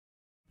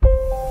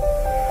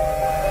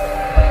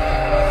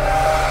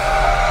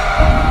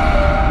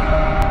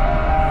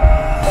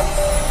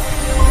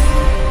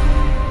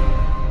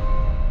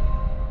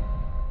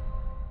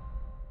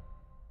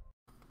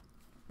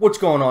What's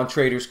going on,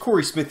 traders?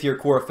 Corey Smith here,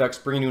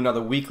 Forex, bringing you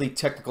another weekly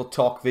technical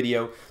talk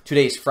video.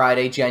 Today is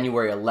Friday,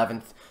 January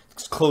 11th.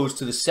 It's close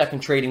to the second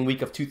trading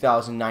week of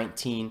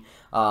 2019.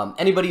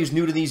 Anybody who's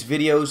new to these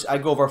videos, I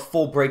go over a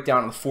full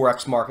breakdown of the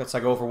Forex markets. I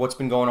go over what's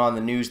been going on in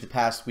the news the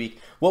past week,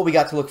 what we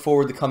got to look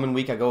forward the coming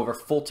week. I go over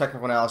full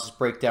technical analysis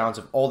breakdowns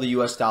of all the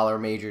US dollar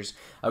majors.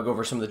 I'll go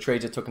over some of the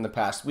trades I took in the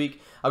past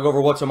week. I'll go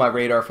over what's on my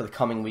radar for the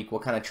coming week,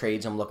 what kind of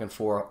trades I'm looking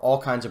for,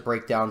 all kinds of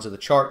breakdowns of the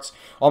charts.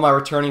 All my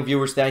returning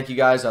viewers, thank you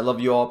guys. I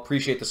love you all.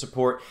 Appreciate the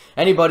support.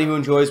 Anybody who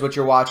enjoys what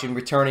you're watching,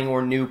 returning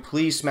or new,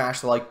 please smash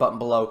the like button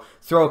below.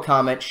 Throw a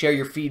comment, share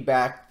your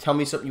feedback, tell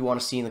me something you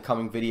want to see in the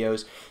coming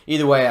videos.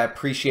 Either way, I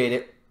appreciate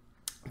it.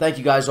 Thank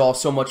you guys all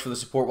so much for the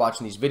support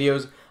watching these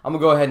videos. I'm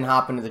going to go ahead and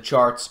hop into the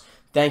charts.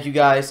 Thank you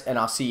guys, and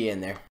I'll see you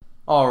in there.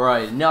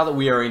 Alright, now that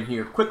we are in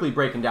here, quickly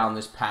breaking down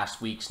this past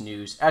week's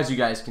news. As you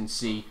guys can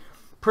see,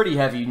 pretty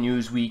heavy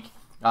news week.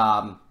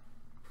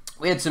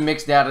 We had some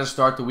mixed data to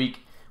start the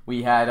week.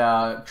 We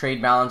had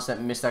trade balance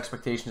that missed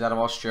expectations out of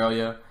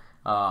Australia.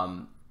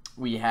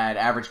 We had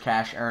average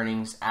cash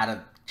earnings out of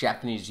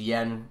Japanese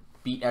yen,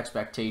 beat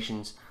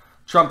expectations.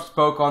 Trump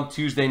spoke on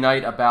Tuesday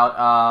night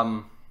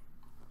about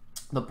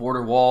the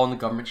border wall and the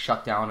government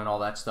shutdown and all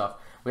that stuff.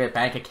 We had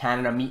Bank of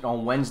Canada meeting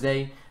on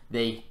Wednesday.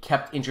 They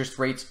kept interest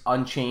rates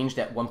unchanged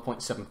at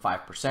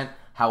 1.75%.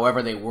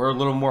 However, they were a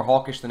little more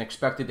hawkish than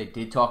expected. They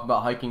did talk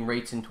about hiking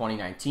rates in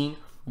 2019,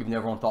 even though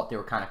everyone thought they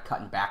were kind of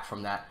cutting back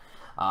from that.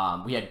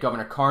 We had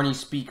Governor Carney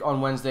speak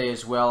on Wednesday,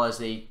 as well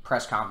as a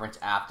press conference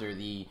after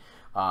the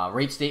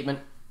rate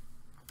statement.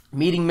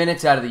 Meeting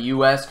minutes out of the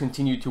U.S.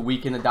 continued to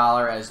weaken the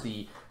dollar as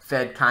the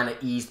Fed kind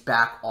of eased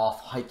back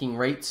off hiking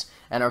rates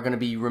and are going to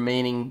be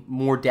remaining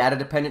more data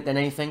dependent than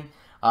anything.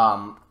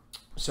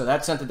 So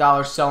that sent the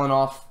dollar selling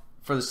off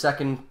for the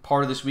second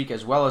part of this week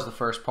as well as the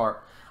first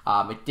part.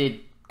 It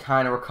did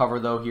kind of recover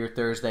though here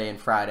Thursday and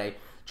Friday.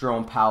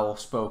 Jerome Powell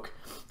spoke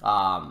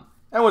and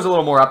was a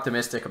little more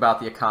optimistic about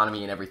the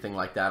economy and everything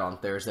like that on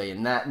Thursday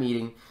in that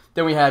meeting.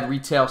 Then we had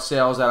retail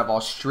sales out of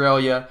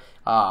Australia.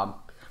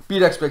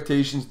 Beat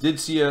expectations. Did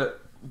see a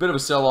bit of a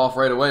sell-off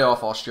right away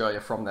off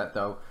Australia from that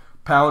though.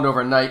 Pound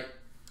overnight.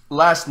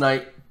 Last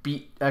night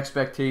beat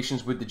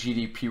expectations with the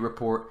GDP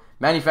report.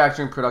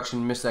 Manufacturing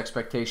production missed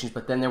expectations,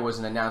 but then there was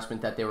an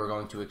announcement that they were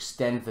going to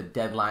extend the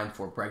deadline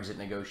for Brexit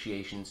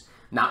negotiations.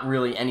 Not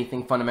really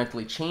anything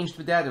fundamentally changed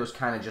with that. It was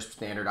kind of just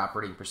standard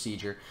operating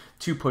procedure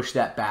to push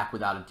that back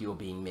without a deal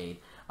being made.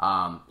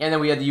 And then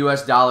we had the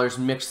U.S. dollars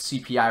mixed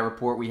CPI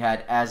report. We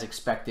had, as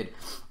expected,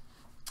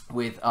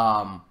 with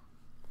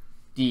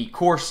the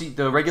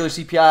regular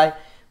CPI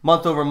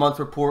month-over-month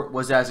report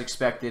was as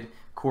expected.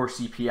 Core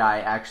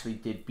CPI actually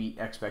did beat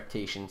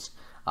expectations.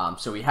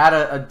 So we had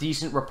a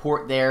decent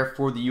report there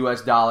for the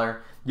U.S.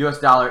 dollar. U.S.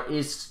 dollar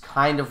is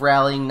kind of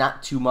rallying,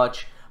 not too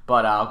much,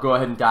 but I'll go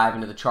ahead and dive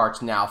into the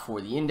charts now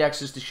for the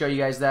indexes to show you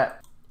guys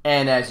that.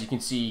 And as you can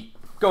see,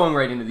 going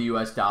right into the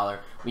U.S. dollar,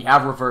 we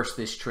have reversed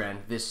this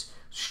trend. This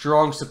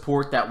strong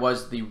support that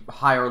was the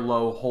higher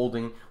low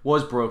holding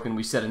was broken.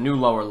 We set a new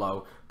lower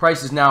low.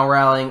 Price is now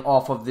rallying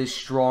off of this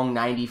strong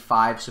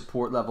 95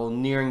 support level,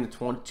 nearing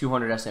the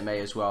 200 SMA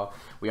as well.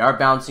 We are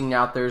bouncing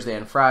now Thursday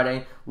and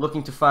Friday,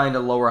 looking to find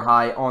a lower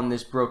high on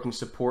this broken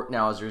support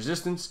now as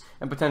resistance,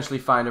 and potentially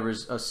find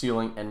a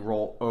ceiling and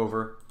roll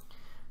over.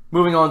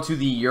 Moving on to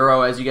the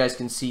euro, as you guys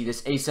can see,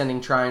 this ascending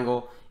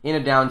triangle in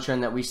a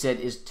downtrend that we said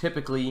is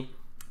typically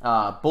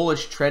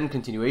bullish trend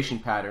continuation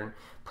pattern.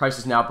 Price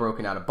is now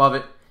broken out above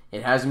it.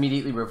 It has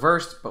immediately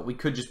reversed, but we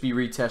could just be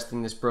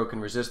retesting this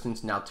broken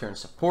resistance, now turn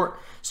support.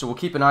 So we'll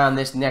keep an eye on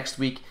this next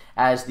week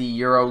as the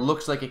euro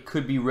looks like it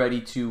could be ready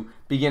to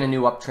begin a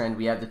new uptrend.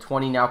 We have the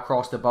 20 now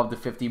crossed above the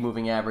 50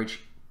 moving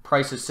average.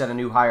 Price has set a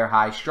new higher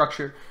high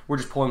structure. We're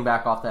just pulling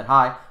back off that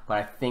high, but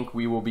I think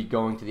we will be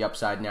going to the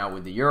upside now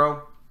with the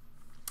euro.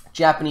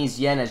 Japanese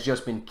yen has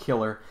just been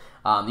killer.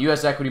 The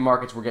U.S. equity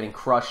markets were getting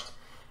crushed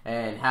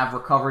and have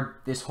recovered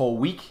this whole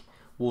week.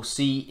 We'll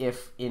see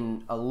if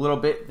in a little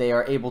bit they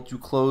are able to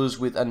close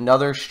with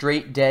another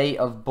straight day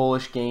of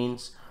bullish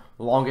gains,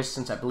 longest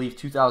since I believe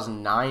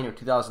 2009 or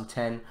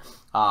 2010.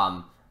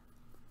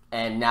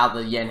 And now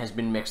the yen has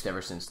been mixed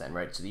ever since then,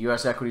 right? So the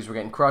U.S. equities were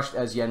getting crushed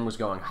as yen was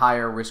going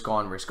higher, risk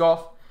on, risk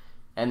off.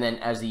 And then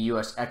as the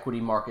U.S.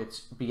 equity markets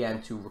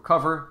began to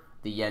recover,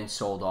 the yen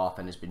sold off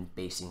and has been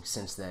basing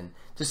since then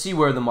to see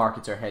where the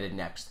markets are headed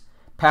next.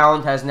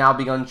 Pound has now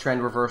begun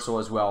trend reversal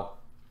as well.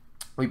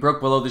 We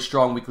broke below the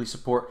strong weekly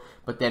support,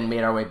 but then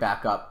made our way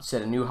back up,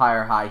 set a new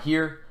higher high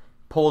here,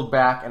 pulled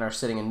back, and are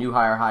setting a new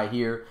higher high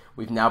here.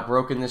 We've now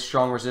broken this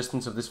strong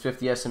resistance of this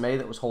 50 SMA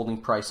that was holding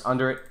price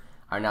under it,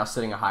 are now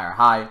setting a higher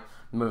high.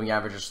 The moving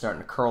averages are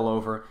starting to curl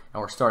over, and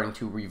we're starting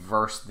to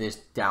reverse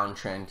this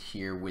downtrend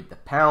here with the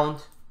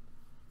pound.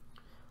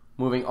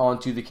 Moving on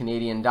to the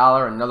Canadian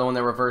dollar, another one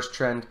that reversed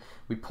trend.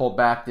 We pulled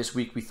back this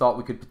week. We thought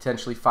we could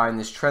potentially find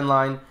this trend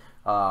line.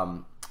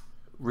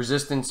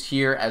 Resistance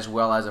here as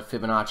well as a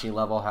Fibonacci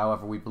level.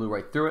 However, we blew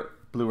right through it,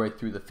 blew right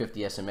through the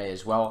 50 SMA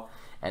as well,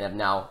 and have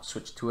now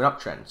switched to an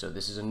uptrend. So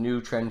this is a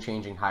new trend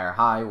changing higher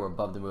high. We're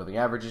above the moving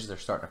averages. They're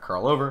starting to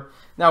curl over.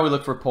 Now we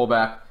look for a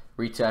pullback,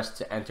 retest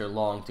to enter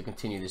long to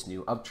continue this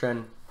new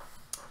uptrend.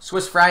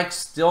 Swiss francs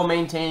still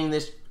maintaining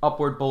this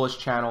upward bullish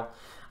channel.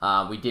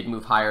 We did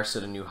move higher,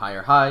 set a new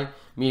higher high,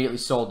 immediately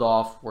sold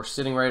off. We're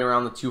sitting right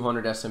around the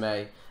 200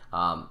 SMA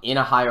in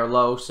a higher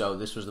low. So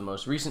this was the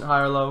most recent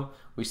higher low.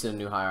 We set a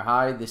new higher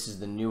high. This is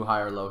the new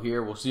higher low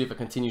here. We'll see if it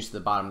continues to the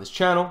bottom of this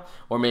channel,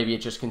 or maybe it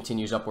just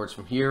continues upwards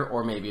from here,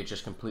 or maybe it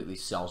just completely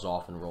sells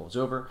off and rolls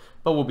over.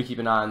 But we'll be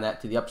keeping an eye on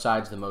that. To the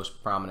upside's the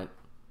most prominent.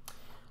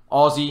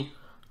 Aussie,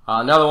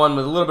 another one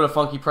with a little bit of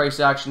funky price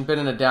action. Been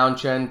in a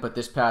downtrend, but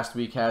this past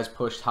week has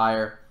pushed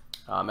higher.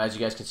 As you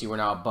guys can see, we're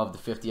now above the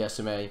 50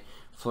 SMA,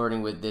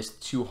 flirting with this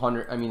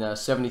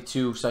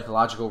 72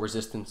 psychological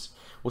resistance.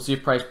 We'll see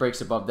if price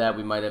breaks above that.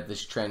 We might have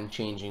this trend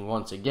changing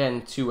once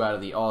again. 2 out of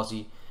the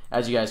Aussie.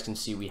 As you guys can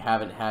see, we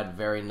haven't had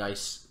very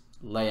nice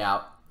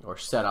layout or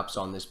setups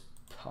on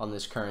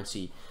this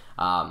currency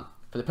for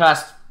the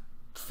past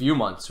few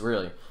months,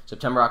 really.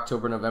 September,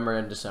 October, November,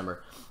 and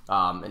December,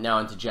 and now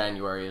into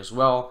January as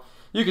well.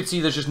 You can see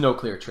there's just no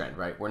clear trend,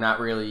 right? We're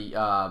not really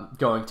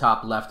going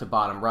top left to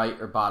bottom right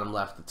or bottom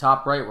left to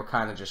top right. We're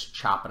kind of just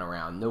chopping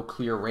around. No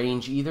clear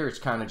range either. It's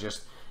kind of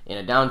just in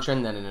a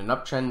downtrend, then in an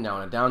uptrend,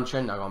 now in a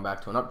downtrend, now going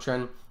back to an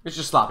uptrend. It's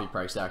just sloppy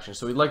price action.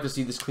 So we'd like to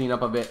see this clean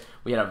up a bit.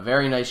 We had a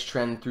very nice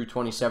trend through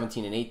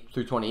 2017 and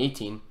through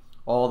 2018,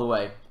 all the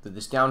way to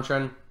this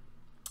downtrend.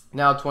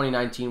 Now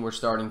 2019, we're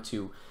starting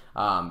to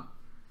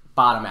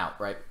bottom out,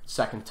 right?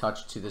 Second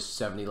touch to this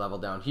 70 level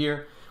down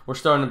here. We're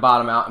starting to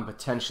bottom out and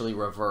potentially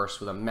reverse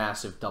with a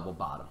massive double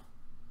bottom.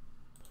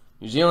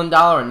 New Zealand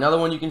dollar, another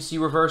one you can see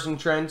reversing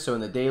trend. So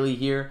in the daily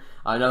here,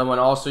 another one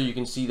also you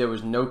can see there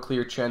was no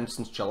clear trend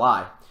since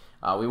July.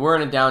 We were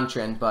in a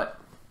downtrend, but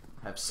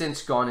have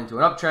since gone into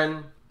an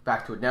uptrend,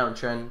 back to a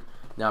downtrend,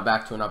 now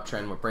back to an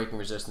uptrend. We're breaking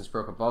resistance,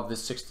 broke above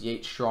this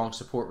 68 strong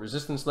support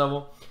resistance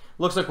level.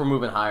 Looks like we're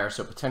moving higher,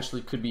 so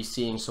potentially could be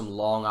seeing some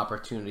long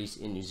opportunities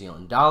in New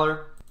Zealand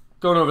dollar.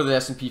 Going over to the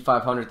S&P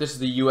 500, this is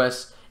the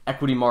U.S.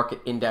 equity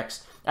market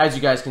index. As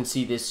you guys can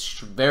see, this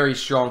very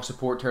strong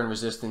support turn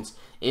resistance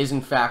is in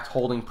fact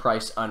holding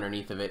price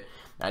underneath of it.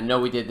 I know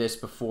we did this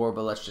before,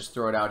 but let's just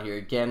throw it out here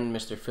again.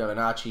 Mr.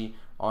 Fibonacci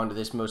onto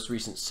this most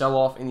recent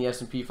sell-off in the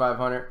S&P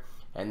 500.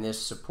 And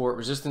this support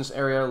resistance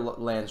area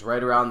lands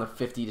right around the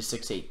 50 to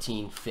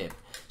 618 fib.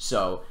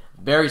 So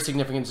very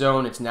significant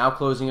zone. It's now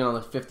closing in on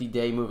the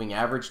 50-day moving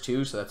average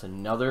too. So that's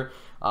another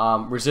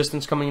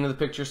resistance coming into the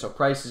picture. So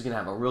price is going to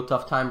have a real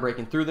tough time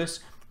breaking through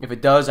this. If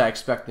it does, I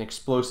expect an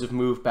explosive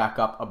move back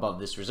up above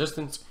this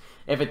resistance.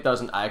 If it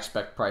doesn't, I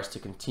expect price to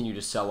continue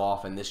to sell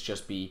off and this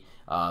just be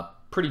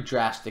pretty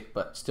drastic,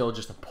 but still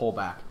just a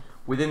pullback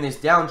within this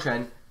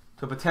downtrend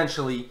to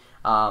potentially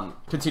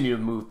continue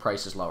to move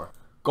prices lower.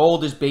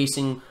 Gold is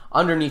basing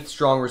underneath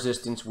strong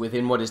resistance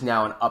within what is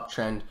now an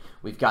uptrend.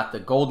 We've got the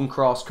golden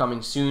cross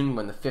coming soon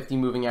when the 50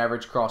 moving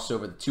average crosses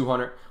over the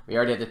 200. We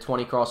already had the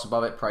 20 cross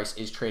above it. Price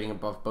is trading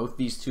above both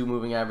these two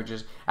moving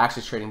averages.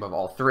 Actually trading above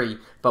all three,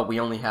 but we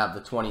only have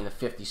the 20 and the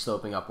 50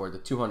 sloping upward. The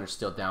 200 is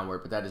still downward,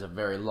 but that is a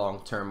very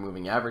long-term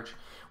moving average.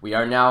 We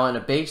are now in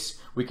a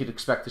base. We could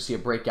expect to see a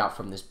breakout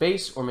from this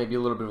base or maybe a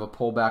little bit of a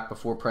pullback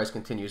before price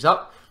continues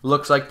up.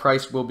 Looks like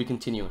price will be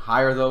continuing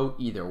higher though,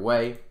 either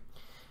way.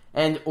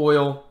 And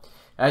oil,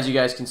 as you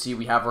guys can see,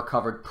 we have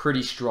recovered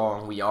pretty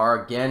strong. We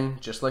are, again,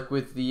 just like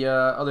with the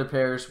other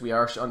pairs, we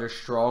are under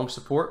strong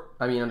support.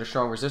 Under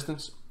strong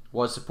resistance.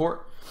 Was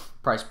support.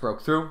 Price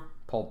broke through,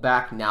 pulled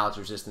back. Now it's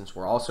resistance.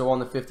 We're also on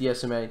the 50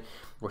 SMA.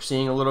 We're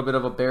seeing a little bit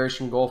of a bearish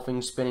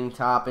engulfing spinning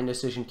top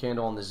indecision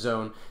candle on the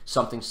zone.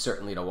 Something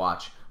certainly to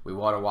watch. We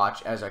want to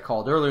watch, as I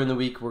called earlier in the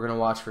week, we're going to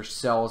watch for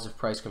sells if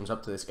price comes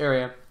up to this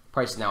area.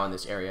 Price is now in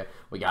this area.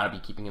 We got to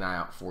be keeping an eye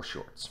out for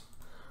shorts.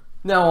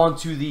 Now on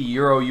to the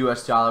Euro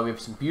US dollar. We have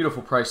some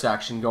beautiful price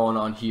action going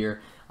on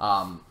here.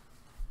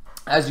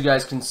 As you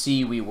guys can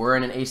see, we were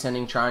in an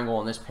ascending triangle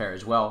on this pair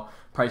as well.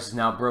 Price is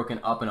now broken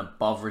up and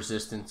above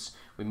resistance.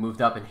 We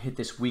moved up and hit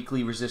this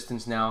weekly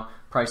resistance now.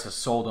 Price has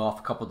sold off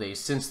a couple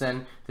days since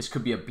then. This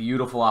could be a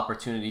beautiful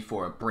opportunity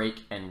for a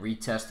break and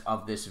retest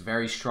of this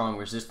very strong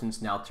resistance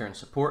now turn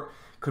support.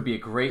 Could be a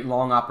great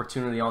long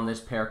opportunity on this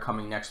pair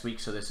coming next week.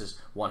 So this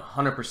is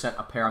 100%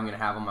 a pair I'm going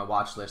to have on my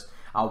watch list.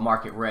 I'll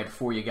mark it red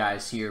for you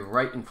guys here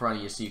right in front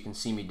of you so you can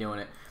see me doing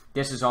it.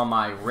 This is on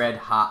my red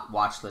hot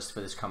watch list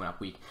for this coming up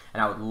week.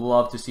 And I would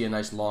love to see a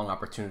nice long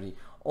opportunity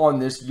on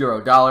this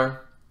euro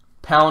dollar.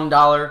 Pound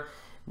dollar,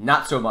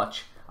 not so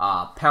much.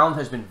 Pound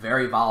has been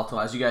very volatile,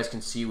 as you guys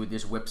can see with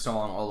this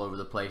whipsawing all over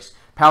the place.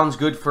 Pound's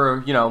good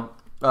for,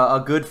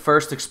 a good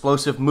first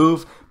explosive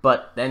move,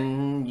 but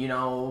then,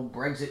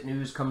 Brexit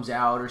news comes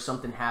out or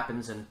something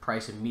happens and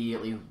price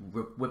immediately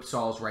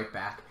whipsaws right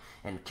back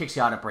and kicks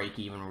you out at break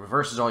even,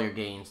 reverses all your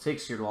gains,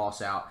 takes your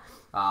loss out,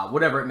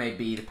 whatever it may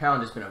be. The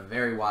pound has been a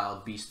very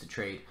wild beast to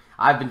trade.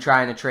 I've been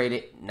trying to trade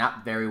it,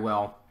 not very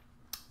well,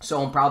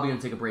 so I'm probably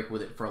going to take a break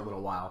with it for a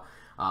little while.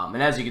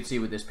 And as you can see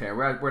with this pair,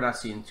 we're not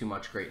seeing too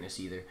much greatness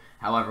either.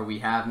 However, we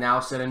have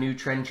now set a new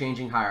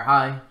trend-changing higher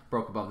high,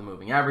 broke above the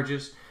moving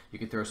averages. You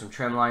can throw some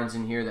trend lines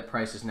in here that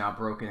price is now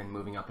broken and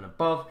moving up and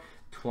above.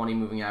 20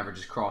 moving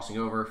averages crossing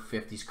over,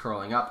 50s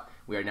curling up.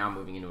 we are now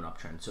moving into an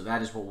uptrend. So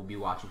that is what we'll be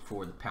watching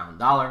for the pound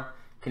dollar.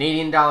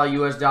 Canadian dollar,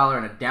 US dollar,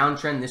 and a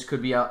downtrend. This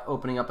could be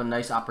opening up a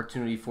nice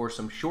opportunity for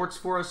some shorts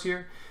for us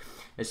here,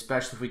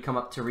 especially if we come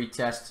up to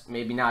retest,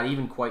 maybe not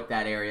even quite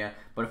that area,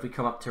 but if we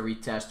come up to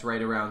retest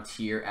right around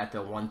here at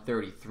the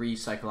 133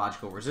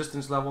 psychological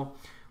resistance level.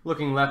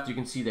 Looking left, you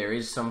can see there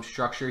is some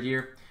structure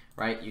here,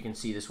 right? You can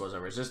see this was a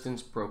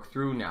resistance, broke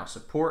through, now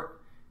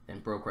support, then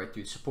broke right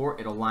through support.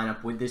 It'll line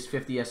up with this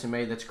 50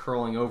 SMA that's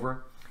curling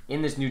over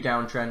in this new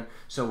downtrend.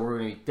 So we're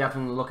going to be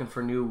definitely looking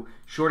for new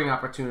shorting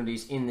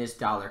opportunities in this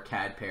dollar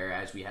CAD pair,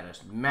 as we had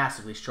a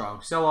massively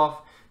strong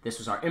sell-off. This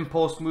was our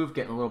impulse move,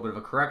 getting a little bit of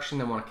a correction,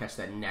 then want to catch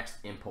that next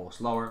impulse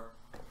lower.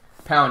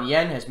 Pound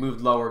yen has moved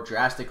lower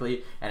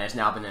drastically and has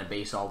now been in a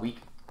base all week.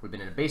 We've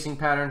been in a basing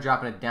pattern,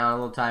 dropping it down a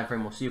little time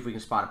frame. We'll see if we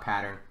can spot a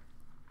pattern.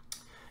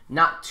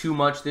 Not too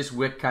much. This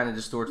wick kind of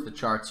distorts the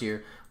charts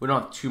here. We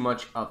don't have too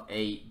much of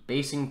a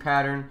basing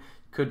pattern.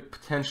 Could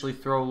potentially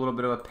throw a little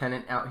bit of a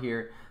pennant out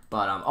here,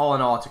 but all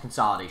in all, it's a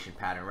consolidation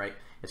pattern, right?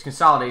 It's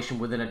consolidation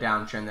within a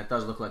downtrend that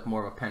does look like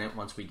more of a pennant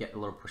once we get a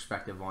little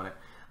perspective on it.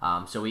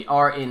 So we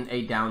are in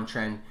a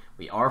downtrend.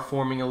 We are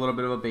forming a little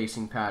bit of a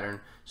basing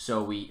pattern.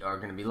 So we are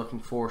going to be looking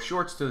for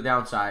shorts to the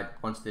downside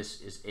once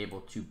this is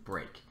able to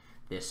break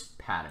this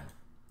pattern.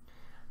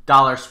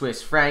 Dollar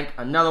Swiss franc,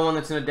 another one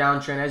that's in a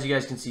downtrend. As you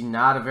guys can see,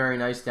 not a very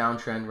nice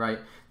downtrend, right?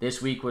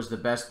 This week was the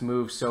best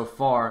move so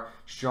far.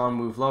 Strong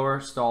move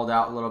lower, stalled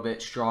out a little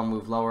bit, strong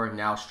move lower,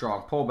 now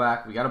strong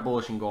pullback. We got a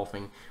bullish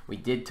engulfing. We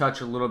did touch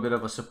a little bit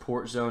of a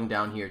support zone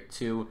down here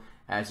too.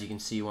 As you can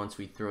see, once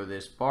we throw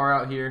this bar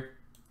out here,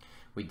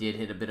 we did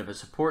hit a bit of a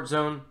support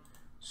zone.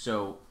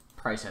 So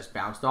price has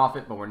bounced off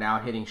it, but we're now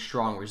hitting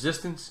strong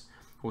resistance.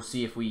 We'll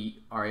see if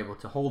we are able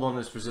to hold on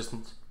this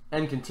resistance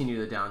and continue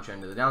the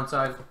downtrend to the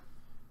downside.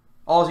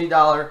 Aussie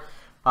dollar,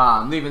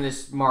 leaving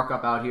this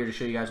markup out here to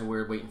show you guys what we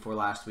were waiting for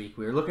last week.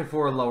 We were looking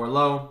for a lower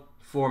low,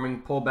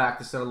 forming, pull back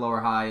to set a lower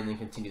high, and then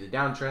continue the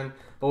downtrend.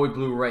 But we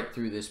blew right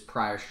through this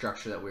prior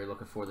structure that we were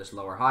looking for this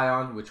lower high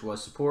on, which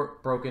was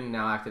support, broken,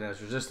 now acting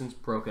as resistance,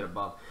 broke it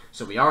above.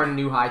 So we are in a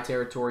new high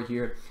territory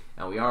here,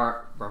 and we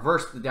are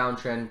reversed the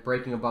downtrend,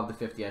 breaking above the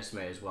 50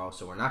 SMA as well.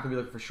 So we're not going to be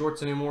looking for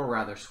shorts anymore,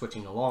 rather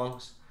switching to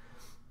longs.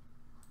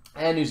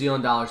 And New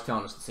Zealand dollar is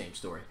telling us the same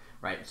story.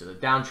 Right, so the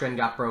downtrend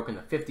got broken,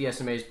 the 50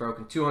 SMA is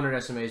broken, 200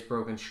 SMA is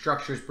broken,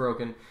 structure's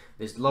broken.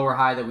 This lower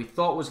high that we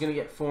thought was going to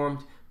get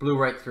formed blew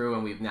right through,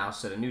 and we've now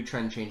set a new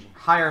trend changing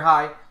higher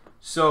high.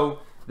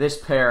 So this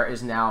pair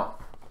is now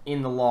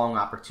in the long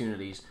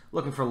opportunities,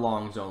 looking for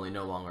longs only,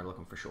 no longer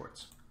looking for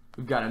shorts.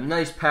 We've got a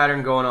nice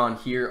pattern going on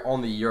here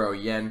on the euro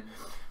yen.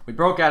 We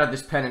broke out of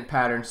this pennant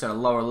pattern, set a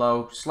lower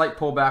low, slight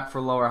pullback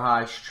for lower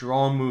high,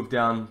 strong move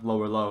down,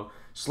 lower low.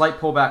 Slight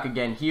pullback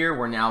again here.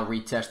 We're now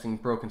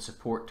retesting broken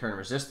support, turn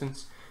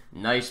resistance.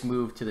 Nice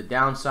move to the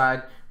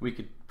downside. We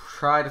could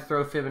try to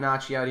throw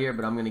Fibonacci out here,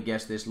 but I'm going to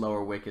guess this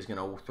lower wick is going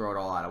to throw it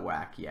all out of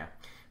whack. Yeah,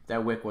 if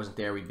that wick wasn't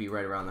there, we'd be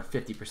right around the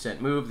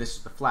 50% move. This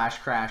is the flash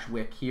crash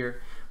wick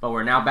here, but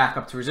we're now back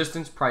up to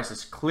resistance. Price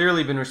has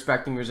clearly been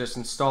respecting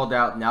resistance, stalled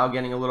out, now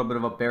getting a little bit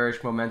of a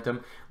bearish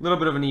momentum. A little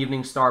bit of an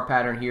evening star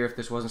pattern here if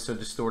this wasn't so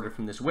distorted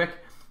from this wick.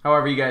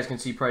 However, you guys can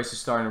see price is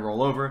starting to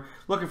roll over.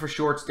 Looking for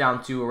shorts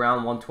down to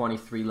around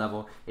 123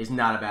 level is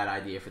not a bad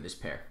idea for this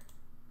pair.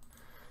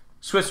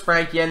 Swiss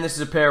franc yen, this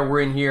is a pair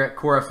we're in here at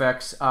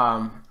CoreFX.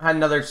 Had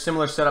another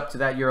similar setup to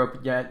that euro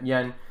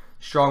yen.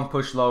 Strong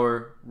push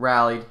lower,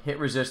 rallied, hit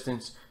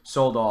resistance,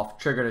 sold off,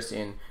 triggered us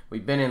in.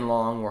 We've been in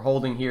long. We're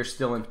holding here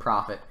still in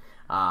profit.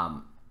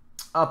 Up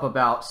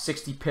about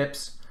 60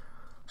 pips.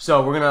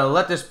 So we're going to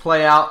let this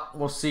play out.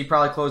 We'll see,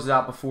 probably close it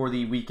out before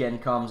the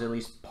weekend comes, at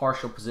least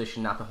partial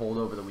position, not to hold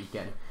over the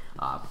weekend.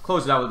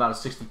 Close it out with about a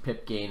 60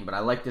 pip gain, but I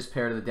like this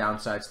pair to the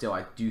downside still.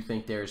 I do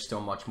think there is still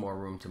much more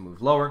room to move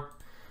lower.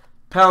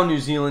 Pound New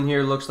Zealand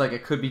here looks like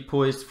it could be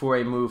poised for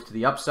a move to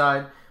the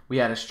upside. We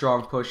had a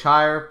strong push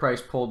higher,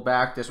 price pulled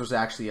back. This was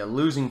actually a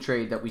losing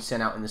trade that we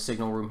sent out in the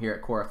signal room here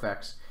at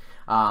CoreFX.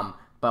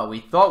 But we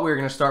thought we were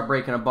going to start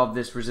breaking above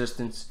this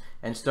resistance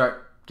and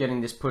start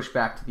getting this push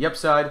back to the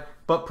upside,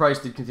 but price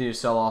did continue to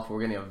sell off. We're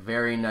getting a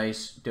very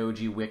nice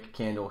doji wick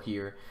candle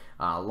here.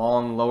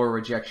 Long lower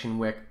rejection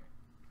wick.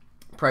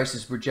 Price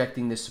is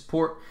rejecting this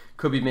support,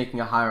 could be making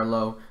a higher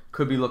low,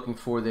 could be looking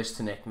for this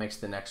to make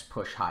the next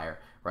push higher,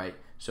 right?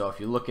 So if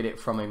you look at it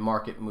from a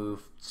market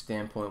move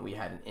standpoint, we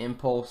had an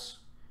impulse,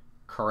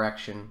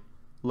 correction,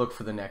 look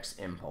for the next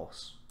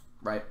impulse,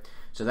 right?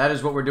 So that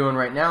is what we're doing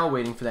right now,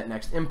 waiting for that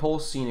next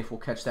impulse, seeing if we'll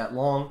catch that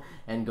long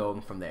and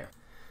going from there.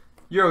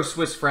 Euro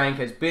Swiss franc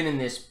has been in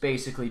this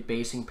basically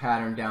basing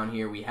pattern down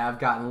here. We have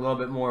gotten a little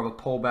bit more of a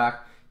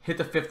pullback, hit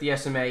the 50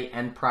 SMA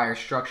and prior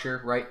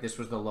structure, right? This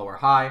was the lower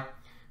high.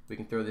 We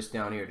can throw this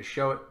down here to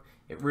show it.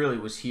 It really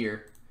was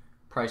here.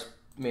 Price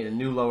made a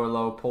new lower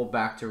low, pulled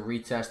back to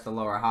retest the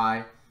lower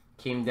high,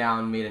 came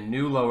down, made a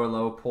new lower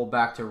low, pulled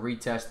back to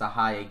retest the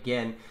high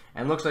again,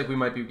 and looks like we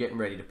might be getting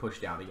ready to push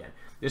down again.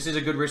 This is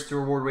a good risk to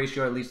reward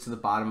ratio, at least to the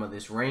bottom of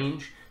this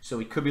range. So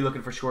we could be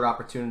looking for short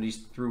opportunities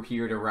through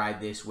here to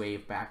ride this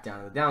wave back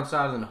down to the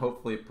downside, and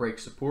hopefully it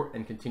breaks support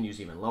and continues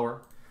even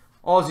lower.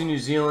 Aussie New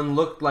Zealand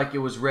looked like it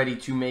was ready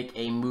to make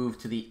a move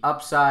to the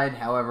upside.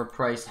 However,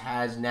 price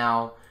has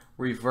now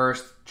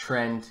reversed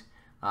trend.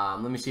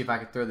 Let me see if I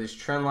can throw this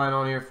trend line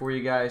on here for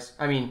you guys.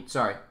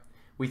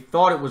 We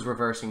thought it was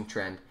reversing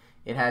trend.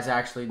 It has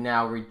actually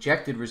now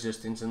rejected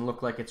resistance and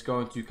looked like it's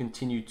going to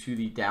continue to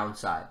the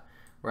downside,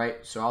 right?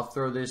 So I'll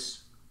throw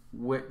this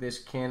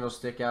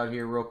candlestick out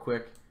here real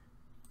quick.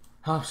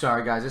 Oh,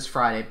 sorry guys, it's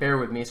Friday. Bear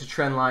with me. It's a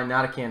trend line,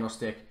 not a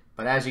candlestick.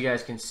 But as you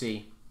guys can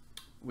see,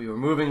 we were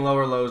moving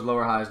lower lows,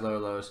 lower highs, lower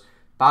lows.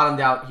 Bottomed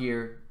out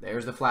here.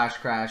 There's the flash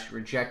crash.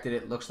 Rejected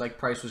it. Looks like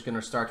price was going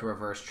to start to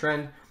reverse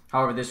trend.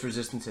 However, this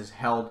resistance has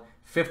held.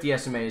 50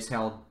 SMA is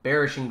held.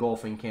 Bearish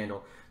engulfing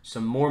candle.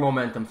 Some more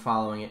momentum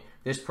following it.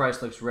 This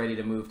price looks ready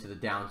to move to the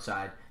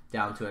downside,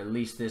 down to at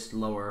least this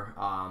lower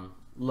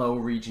low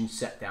region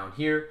set down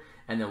here.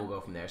 And then we'll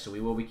go from there. So we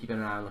will be keeping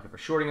an eye on looking for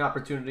shorting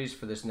opportunities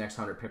for this next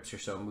 100 pips or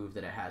so move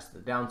that it has to the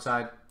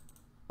downside.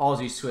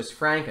 Aussie Swiss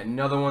franc,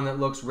 another one that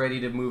looks ready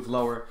to move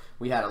lower.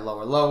 We had a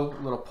lower low,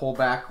 little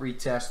pullback,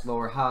 retest,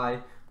 lower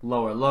high,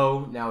 lower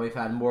low. Now we've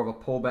had more of a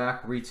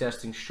pullback,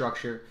 retesting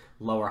structure,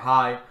 lower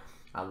high.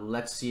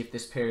 Let's see if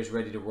this pair is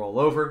ready to roll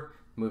over.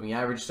 Moving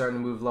average starting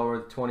to move lower,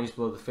 the 20s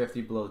below the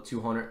 50, below the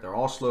 200. They're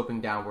all sloping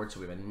downward,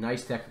 so we have a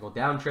nice technical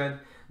downtrend.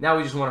 Now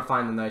we just want to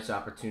find a nice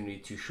opportunity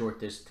to short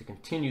this, to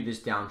continue this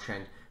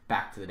downtrend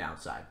back to the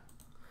downside.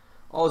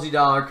 Aussie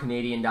dollar,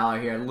 Canadian dollar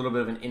here, a little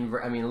bit of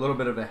a little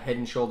bit of a head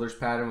and shoulders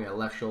pattern. We got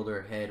left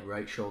shoulder, head,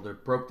 right shoulder,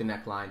 broke the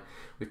neckline.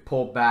 We've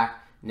pulled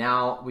back.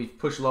 Now we've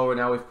pushed lower.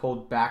 Now we've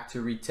pulled back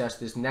to retest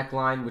this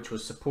neckline, which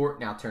was support,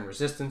 now turn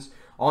resistance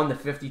on the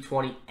 50,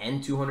 20,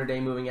 and 200-day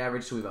moving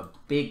average. So we have a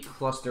big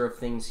cluster of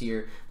things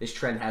here. This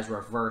trend has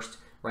reversed,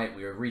 right?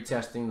 We are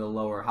retesting the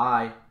lower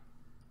high.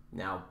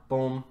 Now,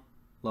 boom,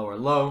 lower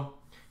low.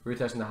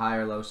 Retesting the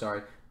higher low,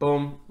 sorry.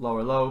 Boom,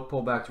 lower low,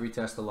 pull back to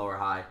retest the lower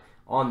high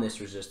on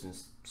this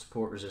resistance,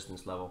 support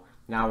resistance level.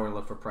 Now we're going to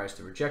look for price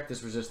to reject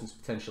this resistance,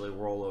 potentially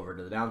roll over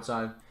to the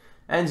downside.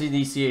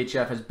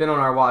 NZDCHF has been on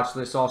our watch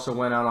list, also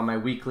went out on my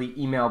weekly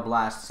email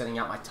blast, sending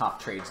out my top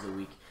trades of the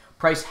week.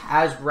 Price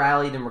has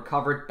rallied and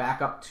recovered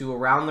back up to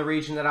around the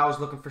region that I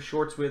was looking for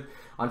shorts with.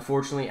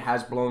 Unfortunately, it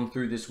has blown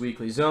through this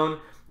weekly zone,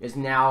 is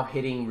now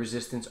hitting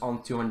resistance on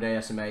the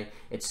 200-day SMA.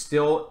 It's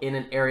still in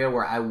an area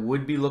where I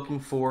would be looking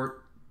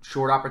for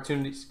short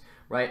opportunities,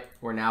 right?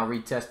 We're now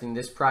retesting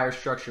this prior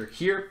structure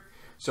here.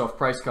 So if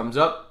price comes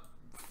up,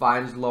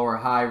 finds lower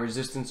high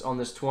resistance on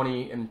this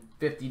 20 and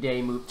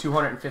 50-day move,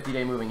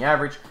 250-day moving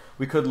average,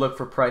 we could look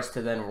for price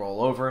to then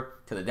roll over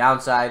to the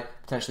downside,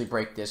 potentially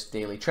break this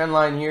daily trend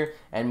line here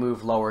and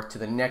move lower to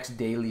the next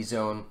daily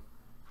zone.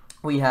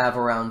 We have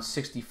around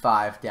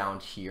 65 down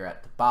here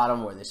at the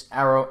bottom where this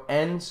arrow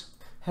ends.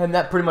 And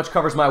that pretty much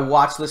covers my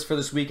watch list for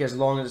this week, as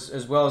well as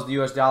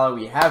the US dollar.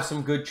 We have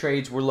some good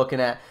trades we're looking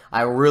at.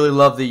 I really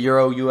love the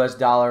euro US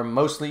dollar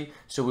mostly,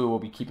 so we will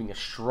be keeping a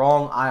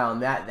strong eye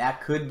on that.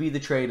 That could be the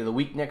trade of the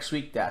week next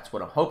week. That's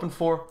what I'm hoping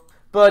for.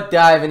 But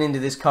diving into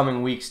this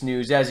coming week's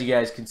news, as you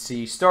guys can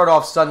see, start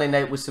off Sunday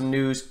night with some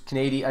news.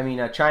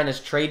 China's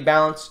trade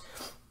balance.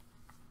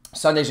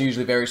 Sundays are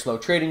usually very slow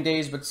trading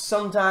days, but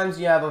sometimes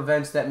you have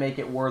events that make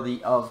it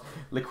worthy of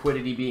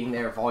liquidity being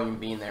there, volume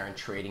being there, and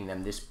trading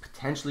them. This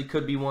potentially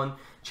could be one.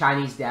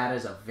 Chinese data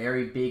is a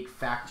very big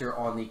factor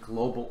on the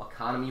global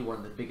economy, one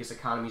of the biggest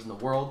economies in the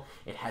world.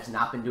 It has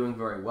not been doing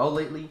very well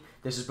lately.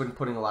 This has been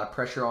putting a lot of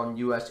pressure on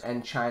US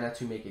and China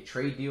to make a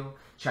trade deal.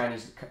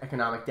 Chinese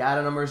economic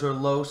data numbers are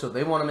low, so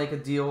they want to make a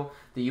deal.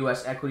 The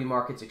US equity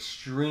market's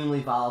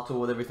extremely volatile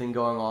with everything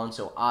going on,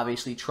 so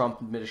obviously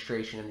Trump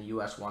administration and the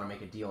US want to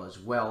make a deal as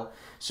well.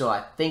 So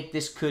I think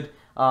this could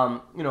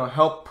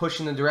help push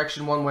in the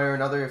direction one way or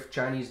another. If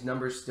Chinese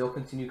numbers still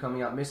continue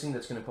coming out missing,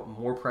 that's going to put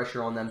more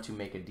pressure on them to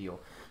make a deal.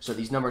 So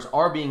these numbers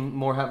are being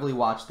more heavily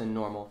watched than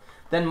normal.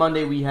 Then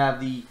Monday we have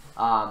the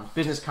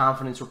business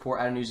confidence report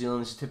out of New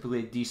Zealand. This is typically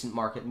a decent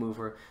market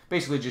mover.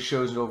 Basically just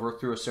shows over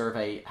through a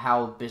survey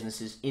how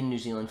businesses in New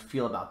Zealand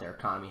feel about their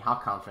economy, how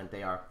confident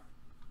they are.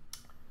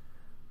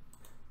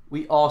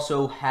 We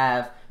also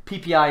have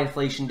PPI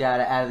inflation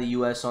data out of the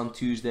US on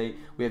Tuesday.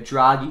 We have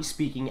Draghi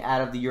speaking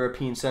out of the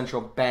European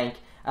Central Bank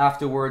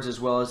afterwards, as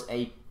well as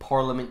a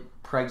Parliament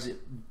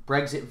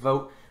Brexit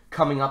vote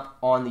coming up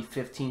on the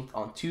 15th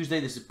on Tuesday.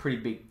 This is a pretty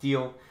big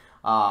deal.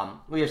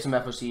 We have some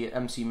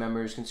FOMC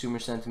members, consumer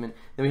sentiment.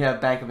 Then we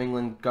have Bank of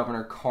England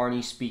Governor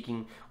Carney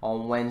speaking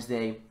on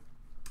Wednesday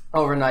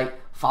overnight,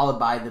 followed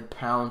by the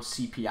pound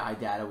CPI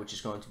data, which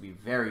is going to be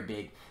very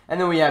big.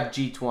 And then we have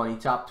G20,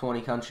 top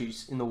 20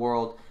 countries in the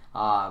world,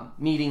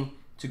 meeting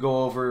to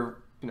go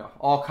over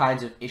all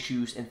kinds of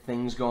issues and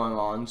things going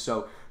on.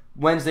 So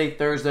Wednesday,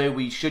 Thursday,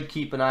 we should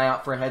keep an eye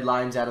out for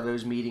headlines out of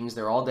those meetings.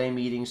 They're all-day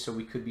meetings, so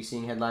we could be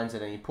seeing headlines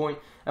at any point,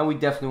 and we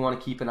definitely want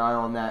to keep an eye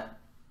on that.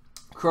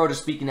 Kuroda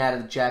speaking out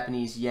of the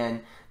Japanese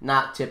yen,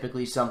 not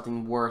typically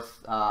something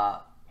worth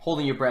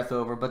holding your breath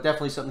over, but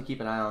definitely something to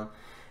keep an eye on.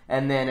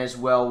 And then as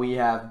well, we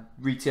have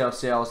retail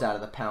sales out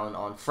of the pound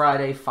on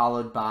Friday,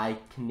 followed by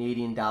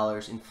Canadian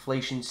dollars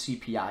inflation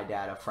CPI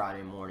data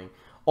Friday morning.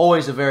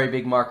 always a very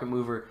big market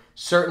mover.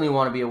 Certainly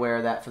want to be aware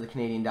of that for the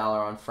Canadian dollar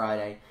on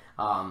Friday.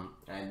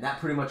 And that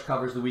pretty much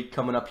covers the week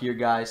coming up here,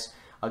 guys.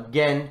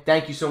 Again,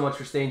 thank you so much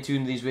for staying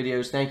tuned to these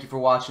videos. Thank you for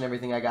watching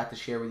everything I got to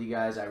share with you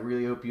guys. I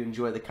really hope you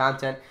enjoy the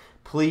content.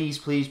 Please,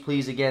 please,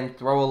 please, again,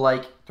 throw a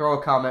like, throw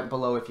a comment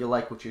below if you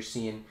like what you're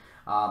seeing.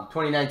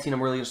 2019,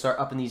 I'm really going to start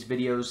upping these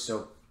videos,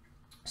 so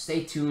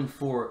stay tuned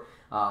for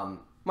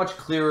much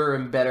clearer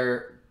and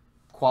better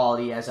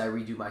quality as I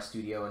redo my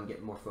studio and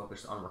get more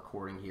focused on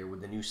recording here with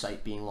the new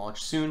site being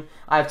launched soon.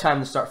 I have time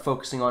to start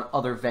focusing on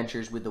other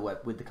ventures with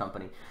the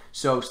company.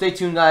 So stay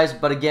tuned, guys.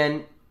 But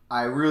again,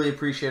 I really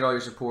appreciate all your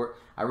support.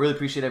 I really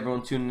appreciate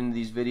everyone tuning into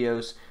these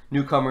videos,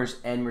 newcomers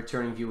and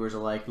returning viewers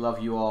alike.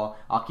 Love you all.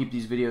 I'll keep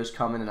these videos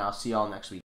coming, and I'll see y'all next week.